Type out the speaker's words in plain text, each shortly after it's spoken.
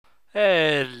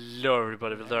Hello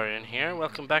everybody, Weldarion here.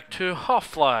 Welcome back to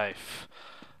Half-Life.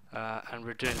 And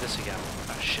we're doing this again.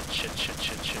 Ah, shit.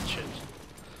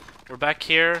 We're back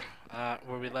here,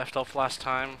 where we left off last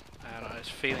time, and I was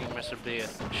failing miserably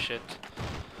at shit.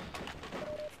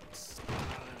 There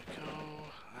we go,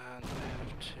 and I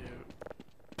have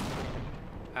to...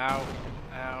 Ow,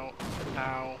 ow,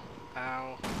 ow,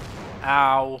 ow,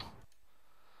 ow.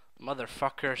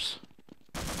 Motherfuckers.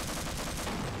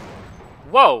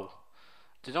 Whoa!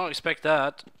 Did not expect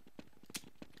that.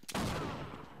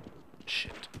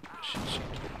 Shit.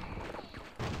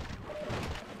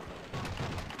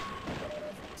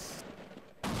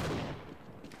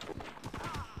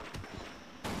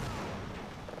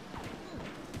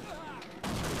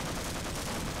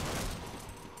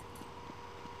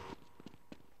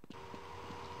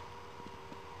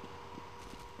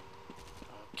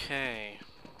 Okay.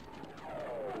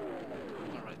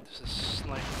 Alright, there's a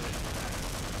sniper in there.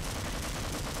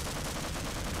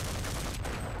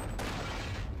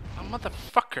 A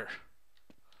motherfucker!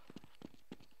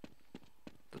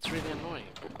 That's really annoying.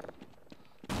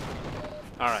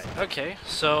 Alright, okay,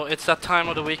 so it's that time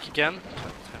of the week again.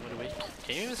 Time of the week.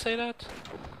 Can you even say that?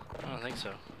 I don't think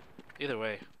so. Either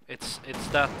way, it's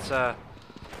that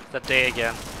day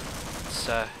again.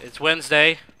 It's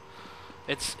Wednesday.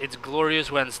 It's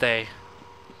glorious Wednesday.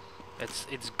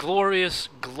 It's glorious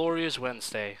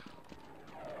Wednesday.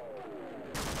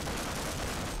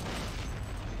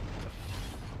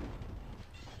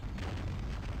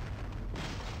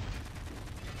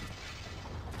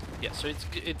 Yeah, so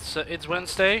it's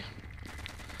Wednesday.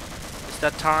 It's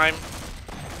that time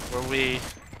where we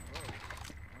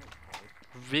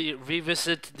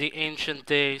revisit the ancient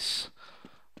days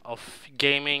of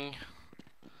gaming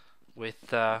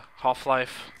with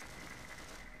Half-Life.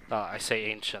 I say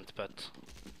ancient, but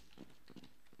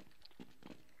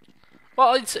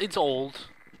well, it's old,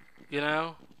 you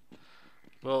know.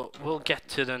 We'll get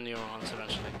to the newer ones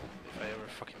eventually if I ever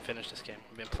fucking finish this game.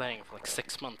 I've been playing it for like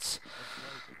 6 months.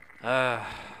 And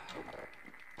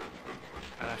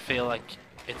I feel like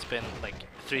it's been like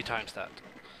 3 times that.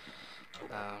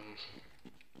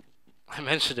 I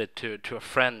mentioned it to a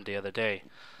friend the other day,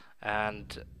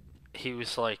 and he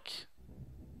was like,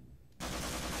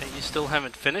 "Hey, you still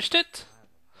haven't finished it?"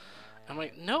 I'm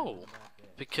like, "No,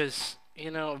 because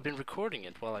you know I've been recording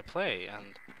it while I play."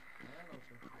 And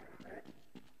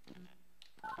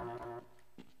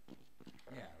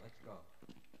Yeah, let's go.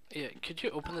 yeah, could you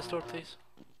open this door, please?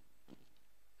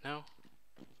 No?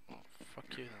 Oh,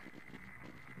 fuck you then.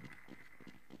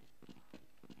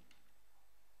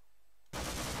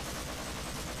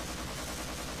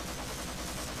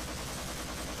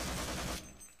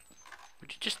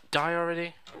 Would you just die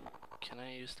already? Can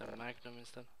I use the Magnum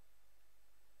instead?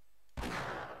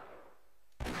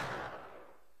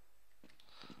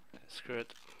 Screw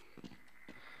it.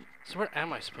 So where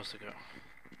am I supposed to go?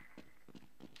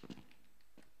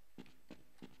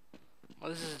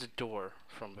 Well, this is the door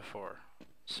from before.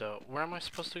 So where am I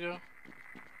supposed to go?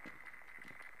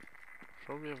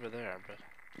 Probably over there, but...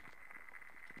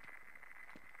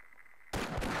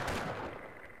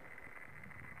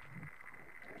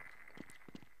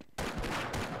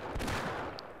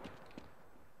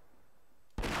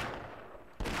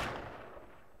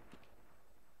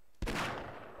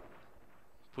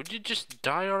 Would you just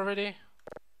die already?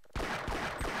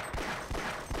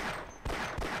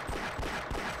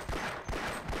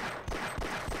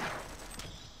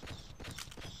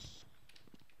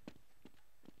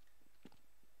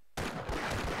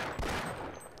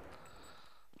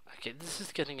 Okay, this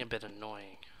is getting a bit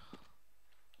annoying.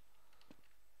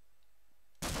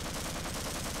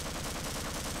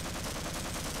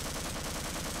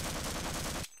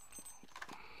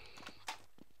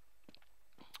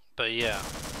 But yeah,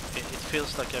 it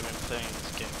feels like I've been playing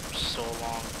this game for so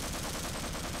long.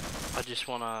 I just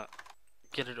wanna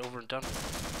get it over and done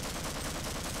with.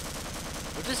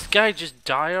 Would this guy just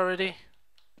die already?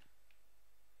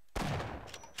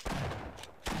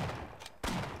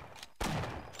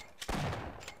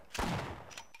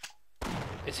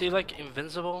 Is he like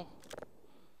invincible?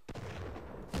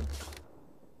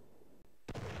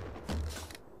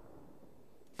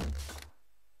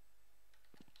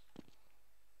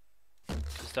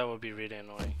 Because that would be really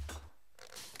annoying.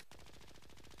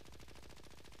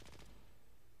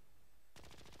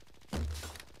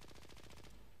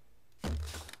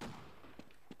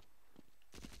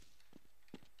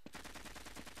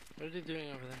 What are they doing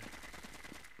over there?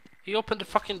 He opened the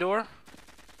fucking door?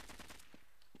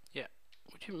 Yeah.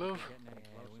 Would you move?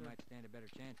 We might stand a better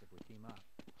chance if we team up.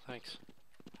 Thanks.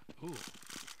 Ooh.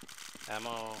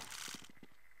 Ammo.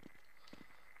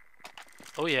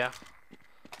 Oh yeah.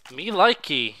 Me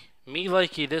likey. Me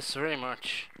likey this very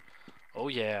much. Oh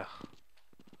yeah.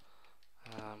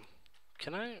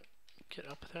 Can I get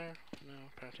up there? No,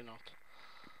 apparently not.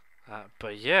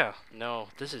 But yeah, no,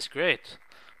 this is great.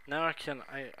 Now I can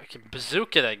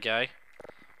bazooka that guy.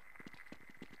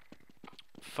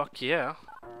 Fuck yeah.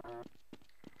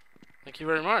 Thank you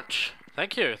very much.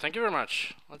 Thank you very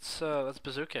much. Let's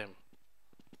bazooka him.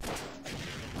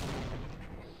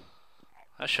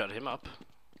 I shut him up.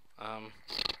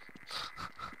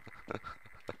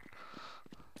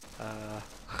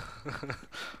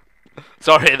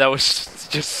 Sorry, that was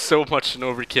just so much an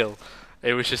overkill.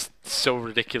 It was just so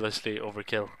ridiculously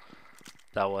overkill.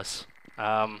 That was.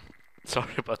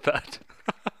 Sorry about that.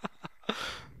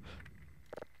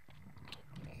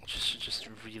 just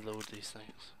reload these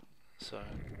things. So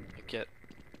I get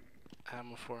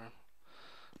ammo for him.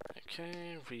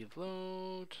 Okay,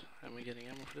 reload. Am I getting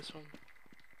ammo for this one?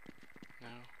 No.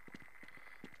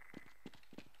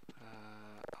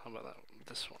 How about that?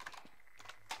 This one.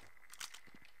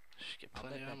 Should get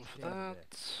plenty of ammo for that.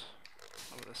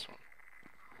 How about this one?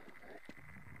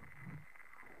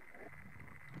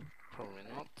 Probably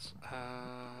not.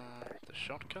 The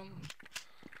shotgun.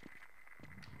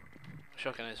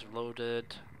 Shotgun is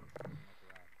loaded.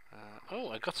 Oh,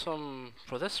 I got some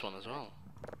for this one as well.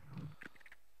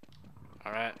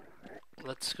 Alright,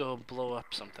 let's go blow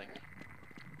up something.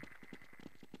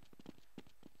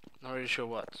 Not really sure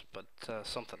what, but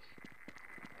something.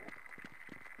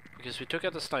 Because we took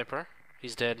out the sniper,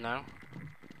 he's dead now.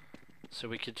 So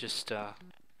we could just,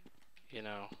 you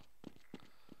know...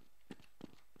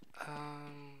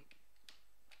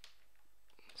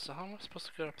 So how am I supposed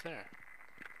to get up there?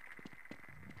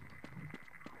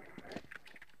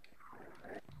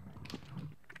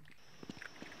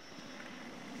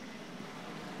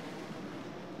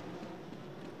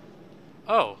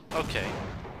 Oh, okay.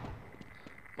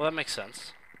 Well, that makes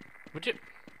sense. Would you...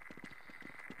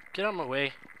 Get out of my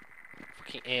way.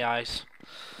 Fucking AIs.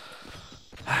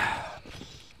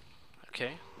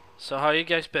 Okay. So how you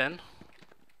guys been?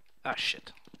 Ah,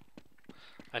 shit.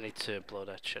 I need to blow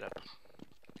that shit up.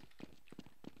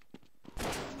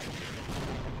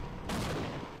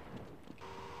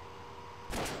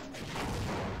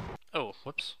 Oh,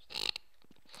 whoops.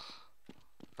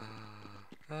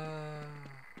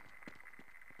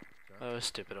 Oh,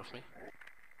 stupid of me.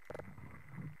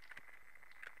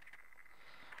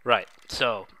 Right,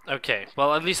 so, okay.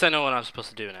 Well, at least I know what I'm supposed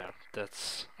to do now.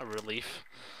 That's a relief.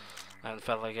 I haven't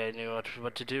felt like I knew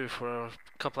what to do for a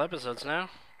couple episodes now.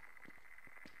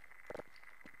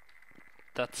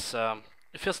 That's,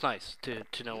 it feels nice to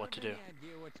know what to do. Any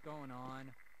idea what's going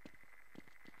on?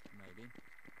 Maybe.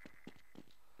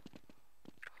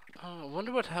 Oh, I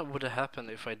wonder what would have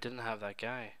happened if I didn't have that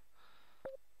guy.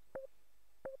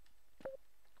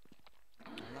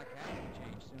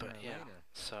 But yeah,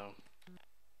 so...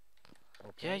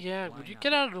 Okay, Yeah, would you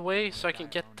get out of the way so I can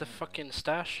get the fucking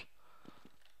stash?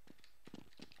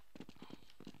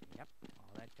 Yep,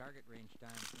 all that target range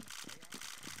time.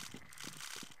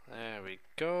 There we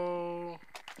go.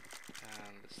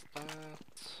 And there's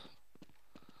that.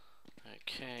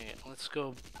 Okay, let's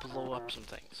go blow up some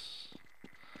things.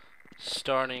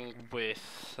 Starting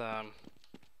with that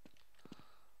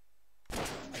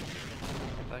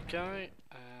guy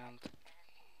and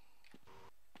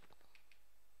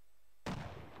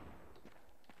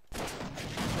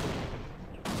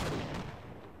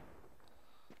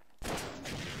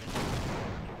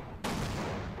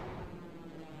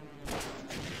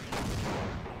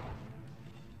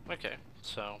okay,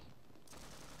 so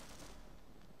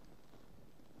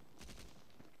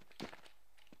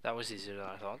that was easier than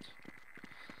I thought.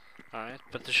 Alright,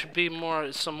 but there should be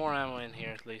some more ammo in here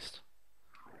at least.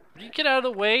 Will you get out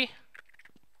of the way?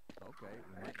 Okay,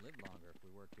 we might live longer if we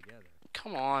work together.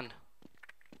 Come on.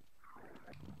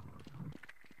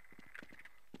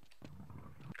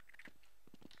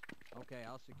 Okay,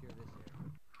 I'll secure this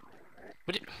here.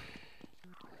 Would you...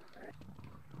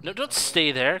 No, don't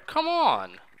stay there. Come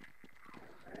on.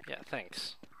 Yeah,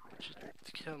 thanks. Just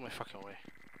get out of my fucking way.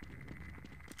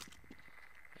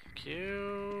 Thank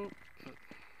you.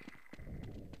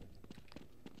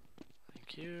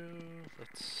 Thank you.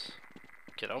 Let's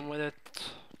get on with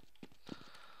it.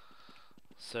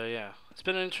 So yeah, it's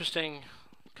been an interesting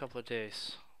couple of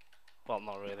days. Well,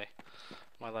 not really.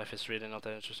 My life is really not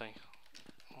that interesting.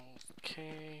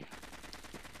 Okay.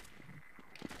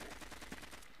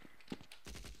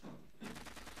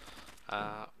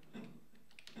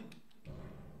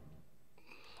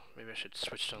 Maybe I should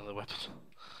switch to another weapon.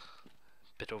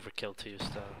 Bit overkill to use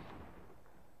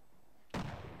the...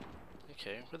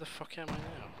 Okay, where the fuck am I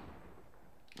now?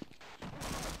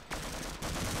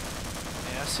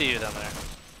 see you down there.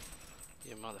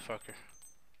 You motherfucker.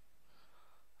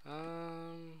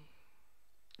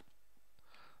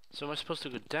 So am I supposed to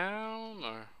go down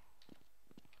or?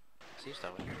 Seems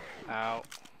that way. Ow.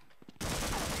 I'm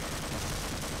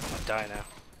gonna die now.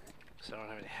 Because I don't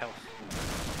have any health.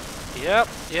 Yep.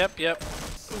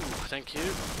 Ooh, thank you.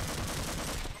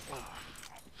 Oh,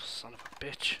 son of a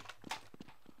bitch.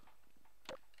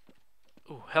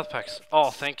 Ooh, health packs.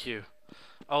 Oh, thank you.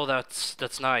 Oh,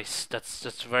 that's nice.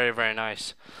 That's very, very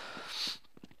nice.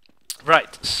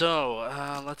 Right,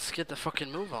 so let's get the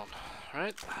fucking move on,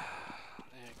 right?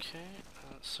 Okay.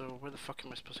 So where the fuck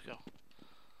am I supposed to go?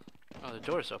 Oh, the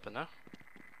door's open now.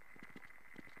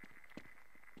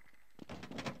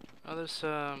 Oh, there's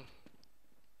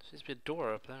seems to be a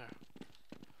door up there.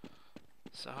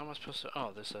 So how am I supposed to?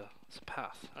 Oh, there's a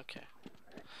path. Okay.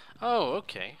 Oh,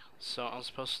 okay. So I'm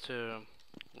supposed to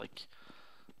like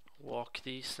walk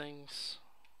these things.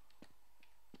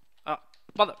 Oh,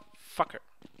 motherfucker.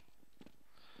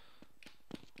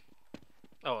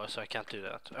 Oh, so I can't do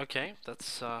that. Okay,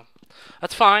 that's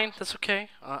fine. That's okay.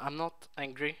 I'm not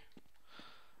angry.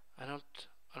 I don't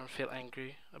feel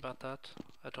angry about that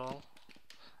at all.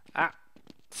 Ah,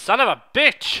 son of a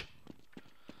bitch!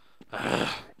 Ugh.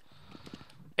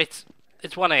 It's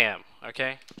 1 a.m.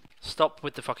 Okay, stop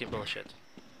with the fucking bullshit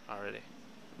already.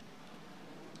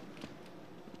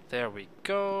 There we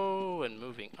go, and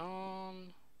moving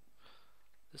on.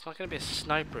 There's not gonna be a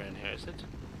sniper in here, is it?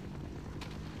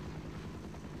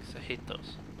 I hate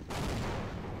those.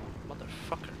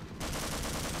 Motherfucker.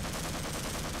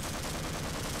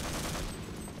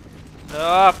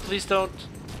 Ah, please don't.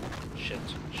 Shit.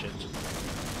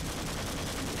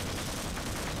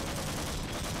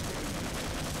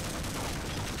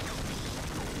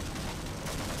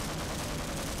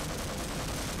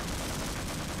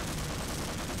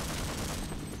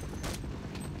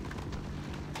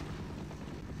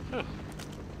 Well,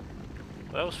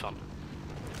 that was fun.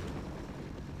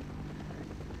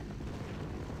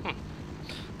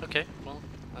 Okay, well,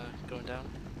 going down.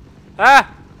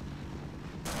 Ah!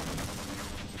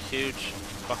 Huge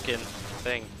fucking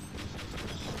thing.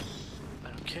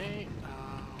 Okay,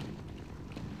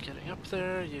 getting up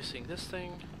there, using this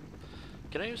thing.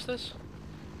 Can I use this?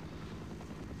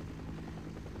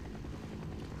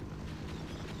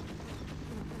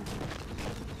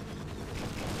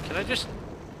 Can I just...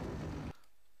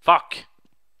 Fuck!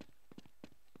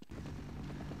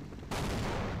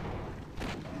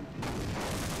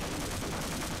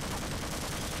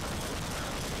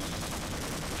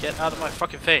 Get out of my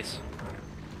fucking face.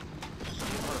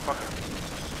 You motherfucker.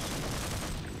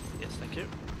 Yes, thank you.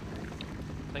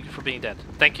 Thank you for being dead.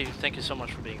 Thank you so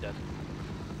much for being dead.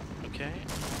 Okay.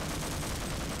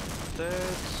 Dead.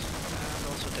 And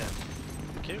also dead.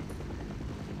 Thank you.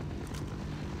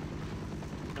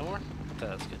 No more?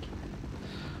 That's good.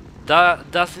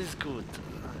 That is good.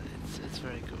 It's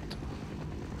very good.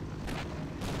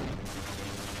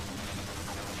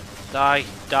 Die.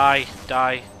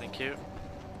 Thank you.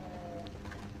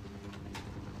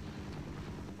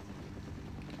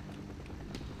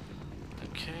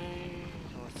 Okay,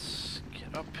 let's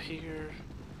get up here.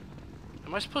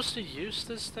 Am I supposed to use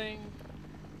this thing?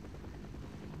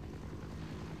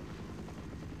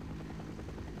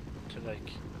 To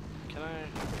like, can I?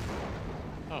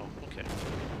 Oh, okay.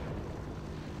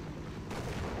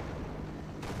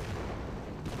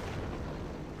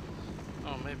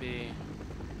 Oh, maybe.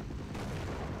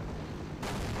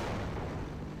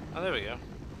 Oh, there we go.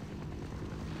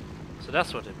 So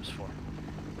that's what it was for.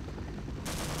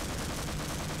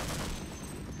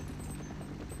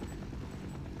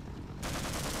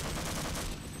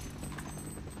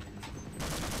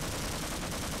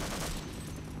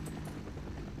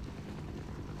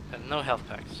 And no health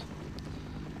packs.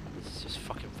 This is just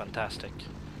fucking fantastic.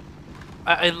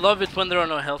 I love it when there are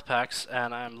no health packs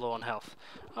and I'm low on health.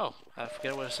 Oh, I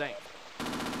forget what I was saying.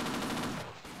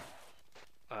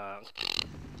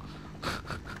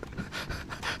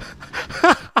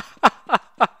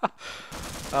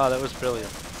 Oh, that was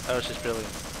brilliant. That was just brilliant.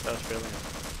 That was brilliant.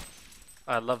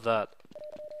 I love that.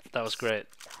 That was great.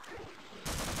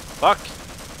 Fuck!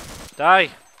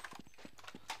 Die!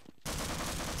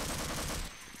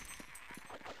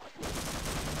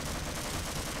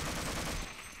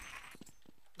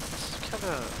 This is kind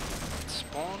of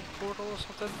spawn portal or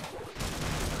something?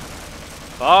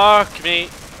 Fuck me!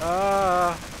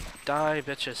 Ah! Die,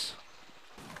 bitches.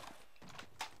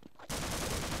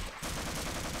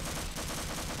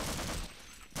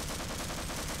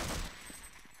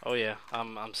 Oh yeah,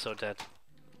 I'm so dead.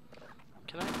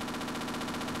 Can I? Like,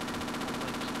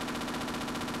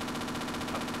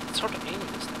 oh, it's hard to aim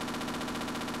with this thing.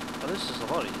 Oh, this is a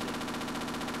lot easier.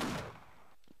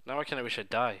 Now I kinda wish I'd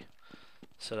die.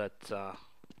 So that,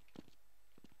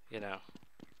 you know.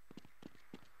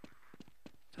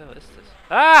 What the hell is this?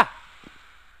 Ah!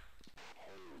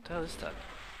 What the hell is that?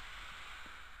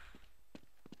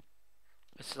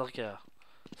 It's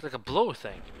like a blow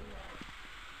thing.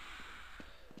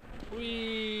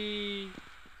 Whee!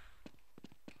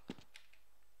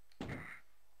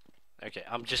 Okay,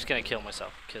 I'm just gonna kill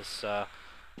myself because I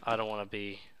don't want to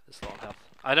be this low on health.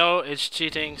 I know it's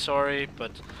cheating, sorry,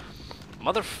 but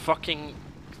motherfucking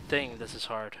thing, this is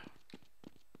hard.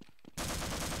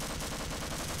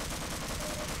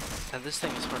 And this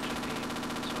thing is hard to aim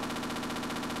as well.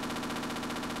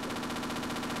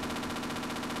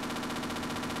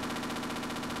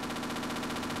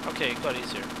 Okay, it got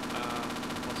easier.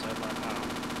 Once I learned how.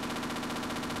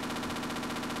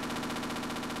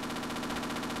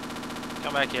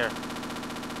 Come back here.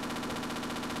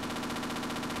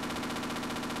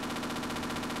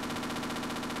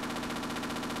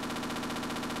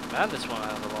 Man, this one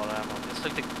has a lot of ammo. It's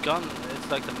like the gun, it's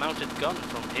like the mounted gun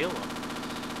from Halo.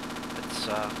 It's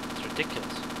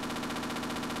ridiculous.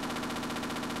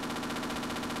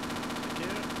 Thank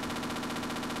you.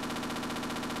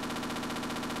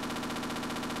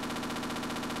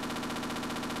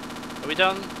 Are we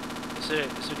done? Is there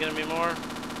gonna be more?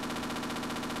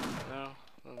 No?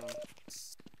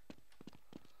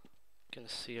 Gonna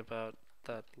see about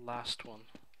that last one.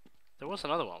 There was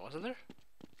another one, wasn't there?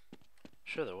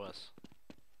 Sure there was.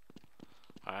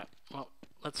 Alright, well,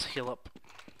 let's heal up.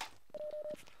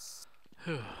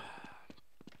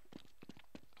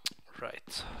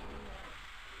 Right.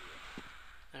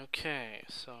 Okay,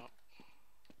 so...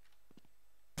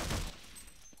 Well,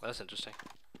 that's interesting.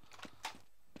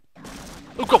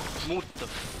 Oh, go! What the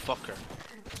fucker?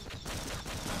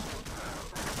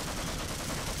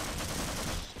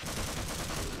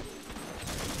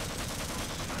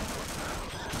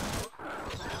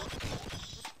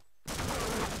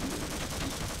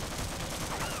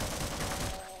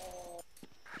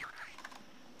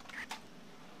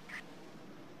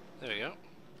 There we go.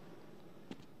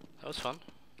 That was fun.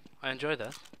 I enjoyed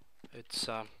that. It's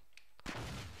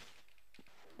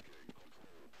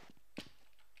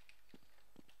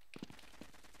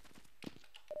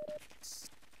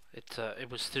it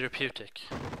was therapeutic.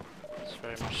 It's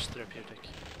very much therapeutic.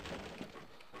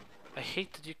 I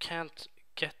hate that you can't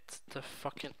get the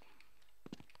fucking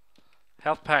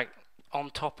health pack on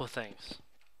top of things.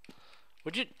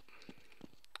 Would you,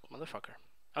 motherfucker?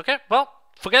 Okay, well,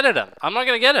 forget it then. I'm not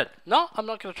gonna get it. No, I'm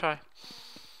not gonna try.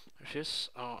 Refuse.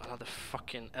 Oh, another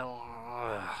fucking L.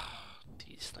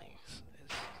 These things.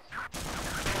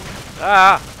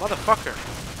 Ah, motherfucker.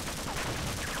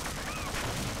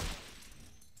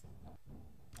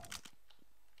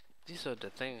 These are the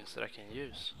things that I can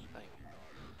use.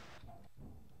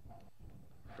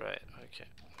 Right, okay.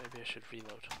 Maybe I should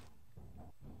reload.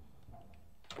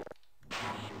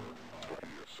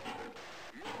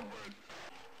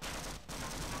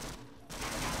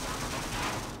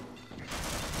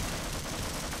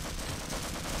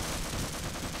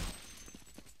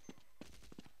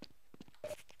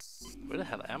 Where the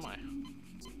hell am I?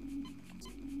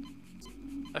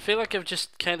 I feel like I've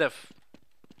just kind of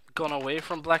gone away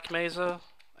from Black Mesa,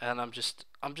 and I'm just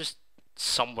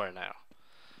somewhere now.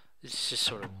 It's just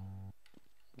sort of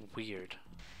weird.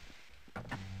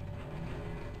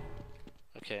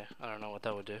 Okay, I don't know what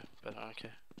that would do, but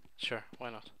okay. Sure, why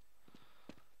not?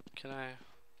 Can I...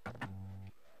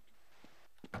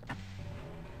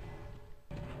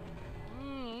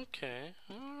 okay,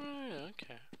 alright,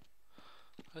 okay.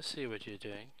 I see what you're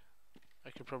doing. I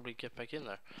could probably get back in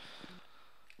there.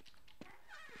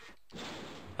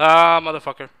 Ah,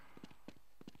 motherfucker.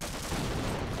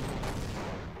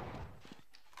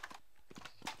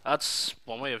 That's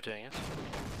one way of doing it.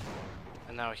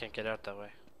 And now I can't get out that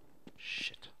way.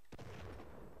 Shit.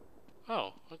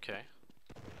 Oh, okay.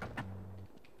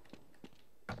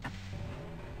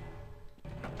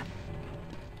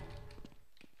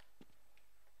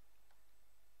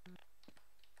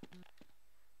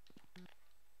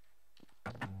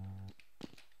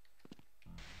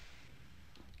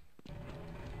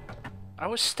 I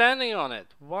was standing on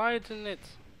it. Why didn't it?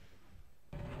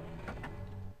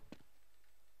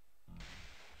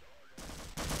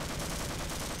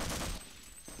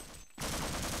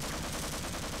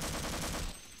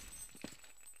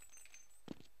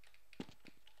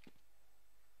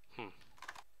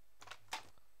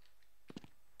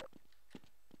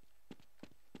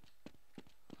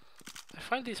 I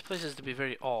find these places to be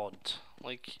very odd.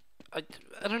 Like, I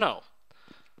don't know.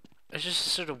 It's just a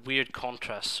sort of weird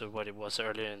contrast to what it was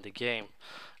earlier in the game.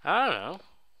 I don't know.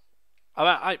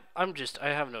 I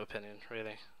have no opinion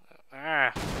really.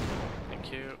 Ah,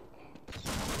 thank you.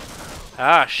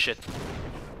 Ah, shit.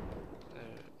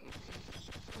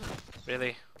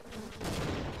 Really?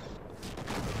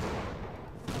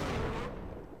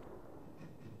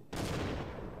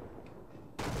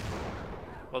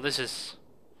 Well, this is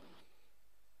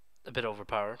a bit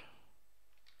overpowered,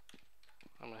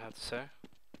 I'm gonna have to say.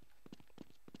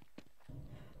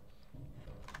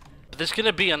 But there's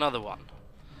gonna be another one.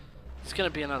 There's gonna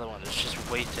be another one. It's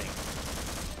just waiting.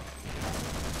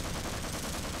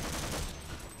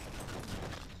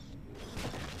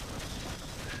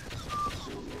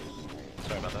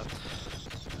 Sorry about that.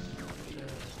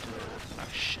 Ah,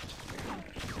 shit.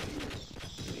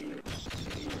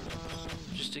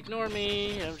 Just ignore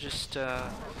me. I'm just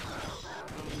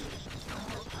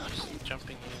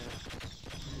jumping here.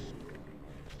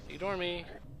 Ignore me.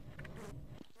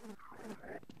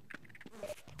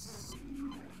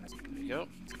 There we go.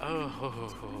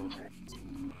 Oh.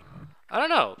 I don't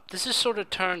know. This is sort of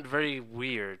turned very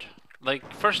weird.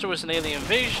 Like, first there was an alien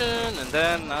invasion, and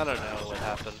then I don't know what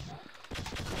happened.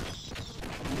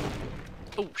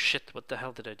 Oh shit, what the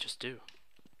hell did I just do?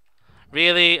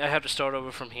 Really? I have to start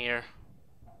over from here?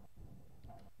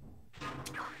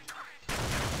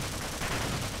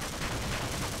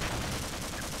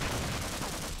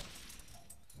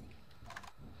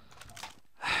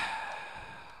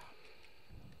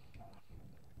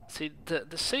 See,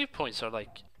 the save points are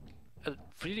like at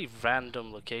really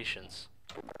random locations.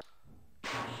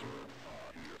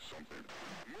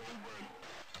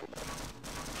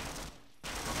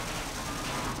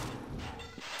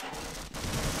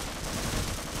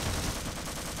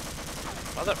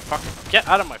 Motherfucker, get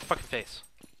out of my fucking face.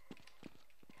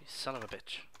 You son of a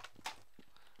bitch.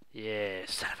 Yeah,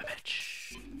 son of a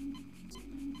bitch.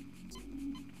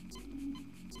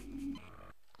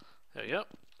 There we go.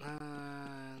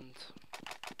 And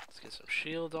let's get some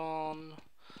shield on.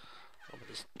 Open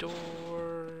this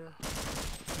door.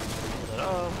 Pull that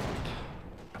up.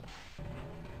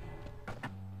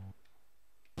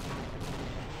 Put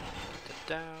that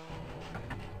down.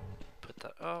 Put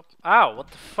that up. Ow,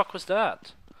 what the fuck was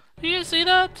that? Did you see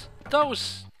that? That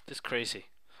was just crazy.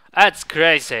 That's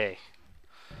crazy.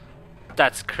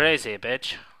 That's crazy,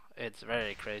 bitch. It's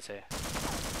very crazy.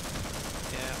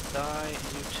 Yeah, die,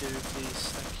 you too,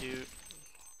 please, thank you.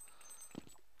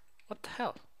 What the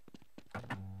hell?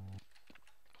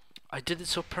 I did it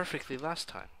so perfectly last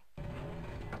time.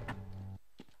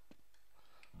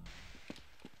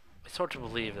 It's hard to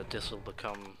believe that this will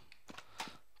become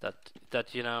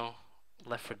that you know,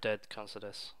 Left 4 Dead comes to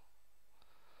this.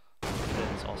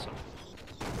 It's awesome.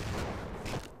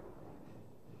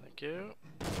 Thank you.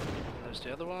 And there's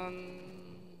the other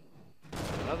one.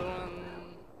 Another one.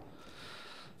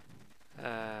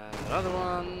 And another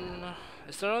one.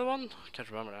 Is there another one? I can't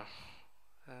remember now.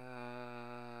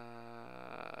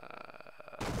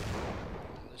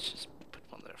 Let's just put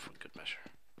one there for good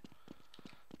measure.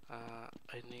 I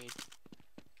need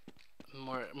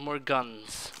more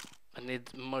guns. I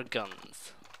need more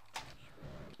guns.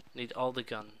 Need all the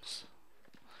guns.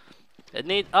 I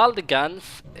need all the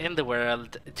guns in the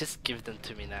world. Just give them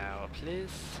to me now,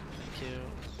 please. Thank you.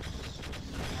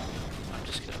 I'm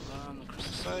just gonna run across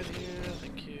the side here.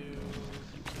 Thank you.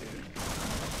 Thank you.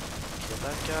 Kill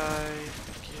that guy.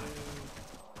 Thank you.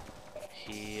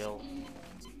 Heal.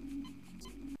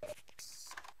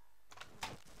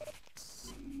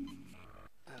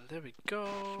 And there we go.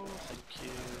 Thank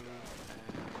you.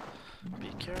 And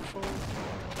be careful.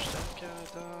 Push that guy.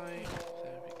 Die.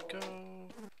 There we go.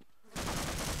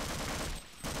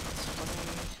 That's funny.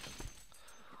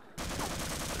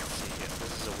 Let's see here.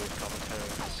 This is a weird commentary.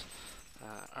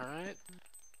 Alright.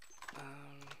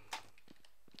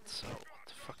 So what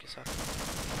the fuck is happening?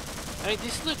 I mean,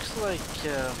 this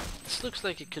looks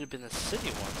like it could have been a city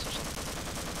once or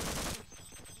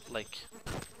something. Like,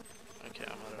 okay,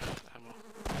 I'm out of ammo.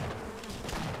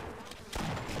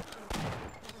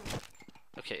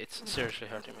 Okay, it's seriously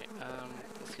hurting me.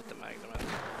 Let's get the magnum out.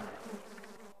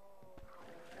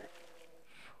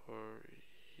 For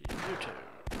you two.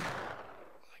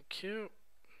 Thank you.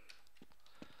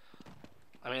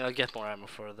 I mean, I'll get more ammo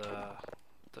for the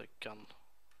gun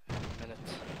in a minute.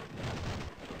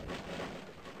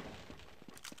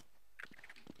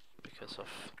 Because of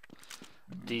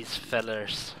these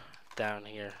fellers down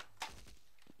here.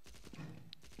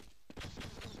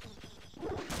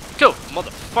 Go,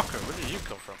 motherfucker! Where did you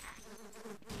come from?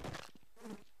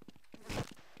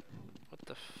 What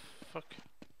the fuck?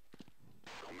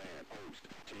 Command post,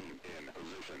 team in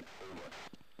position,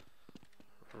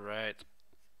 over. Right.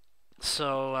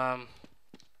 So,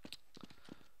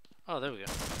 oh, there we go.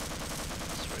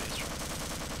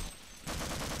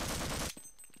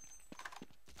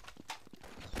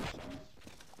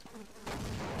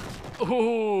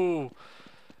 Ooh!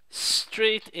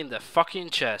 Straight in the fucking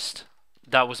chest.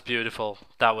 That was beautiful.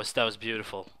 That was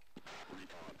beautiful.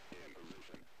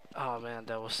 Oh man,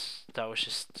 that was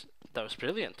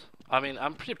brilliant. I mean,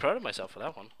 I'm pretty proud of myself for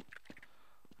that one,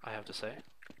 I have to say,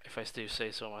 if I do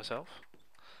say so myself.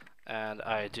 And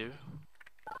I do.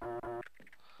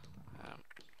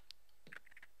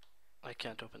 I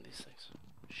can't open these things.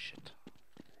 Shit.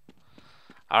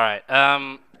 Alright,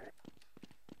 can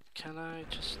I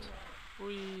just...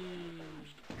 Whee!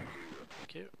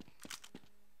 Thank you.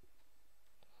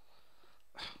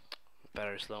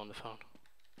 Battery's low on the phone.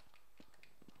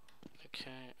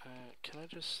 Okay, can I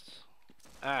just...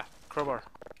 Ah, crowbar.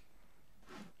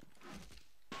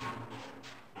 Okay.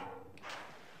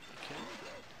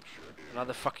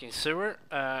 Another fucking sewer.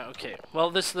 Okay. Well,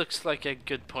 this looks like a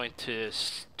good point to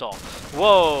stop.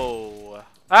 Whoa!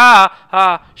 Ah!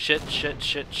 Ah! Shit, shit,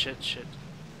 shit, shit, shit.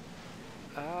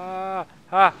 Ah!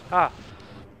 Ah! Ah!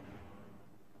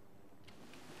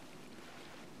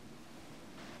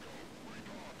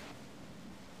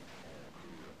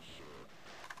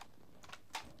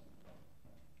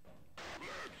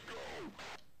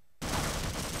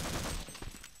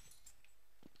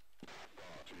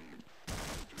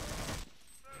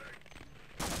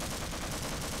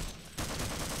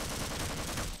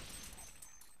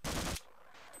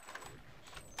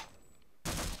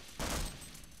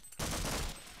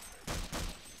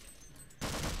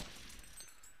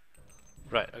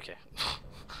 Right, okay.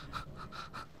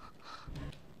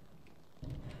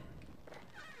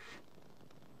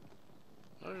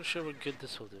 Not really sure what good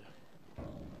this will do.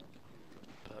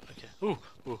 But okay. Ooh!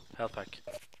 Ooh, health pack.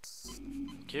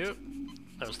 Thank you.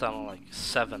 That was down on like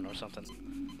 7 or something.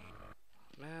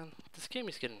 Man, this game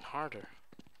is getting harder.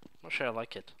 Not sure I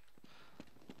like it.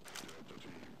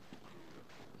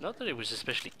 Not that it was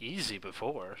especially easy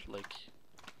before, like...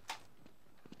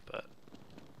 But,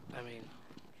 I mean...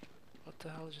 What the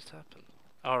hell just happened?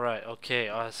 Alright, okay,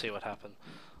 I see what happened.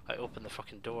 I opened the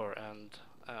fucking door and...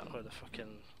 or the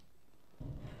fucking...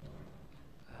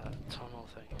 tunnel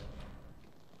thing.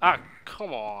 Ah,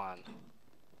 come on!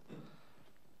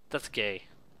 That's gay.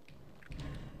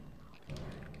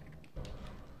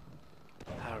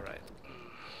 Alright.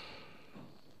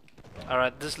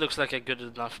 Alright, this looks like a good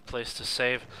enough place to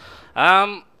save.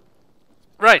 Right.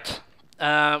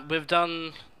 We've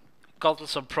gotten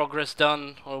some progress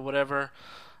done, or whatever.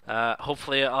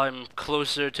 Hopefully I'm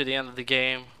closer to the end of the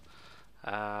game.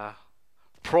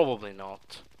 Probably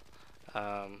not.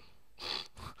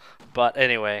 But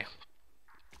anyway.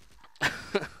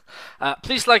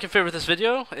 Please like and favorite this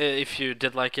video, if you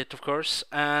did like it, of course.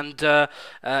 And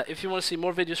if you want to see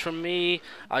more videos from me,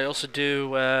 I also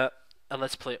do a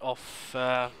Let's Play of...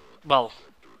 well,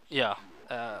 yeah.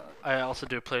 I also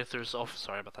do playthroughs of...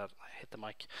 Sorry about that, I hit the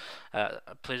mic.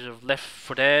 Playthroughs of Left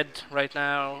 4 Dead right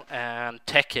now, and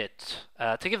Tekkit.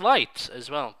 Tekkit Light as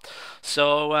well.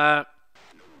 So...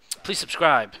 please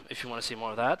subscribe if you want to see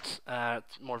more of that.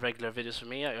 More regular videos from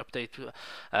me. I update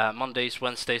Mondays,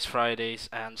 Wednesdays, Fridays,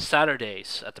 and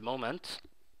Saturdays at the moment.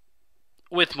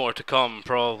 With more to come,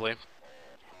 probably.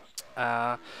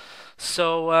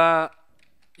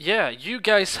 Yeah, you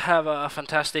guys have a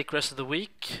fantastic rest of the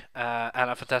week, and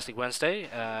a fantastic Wednesday,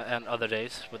 and other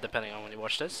days, depending on when you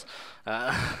watch this.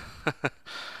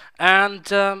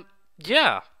 And,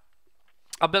 yeah,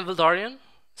 I've been Weldarion,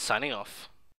 signing off.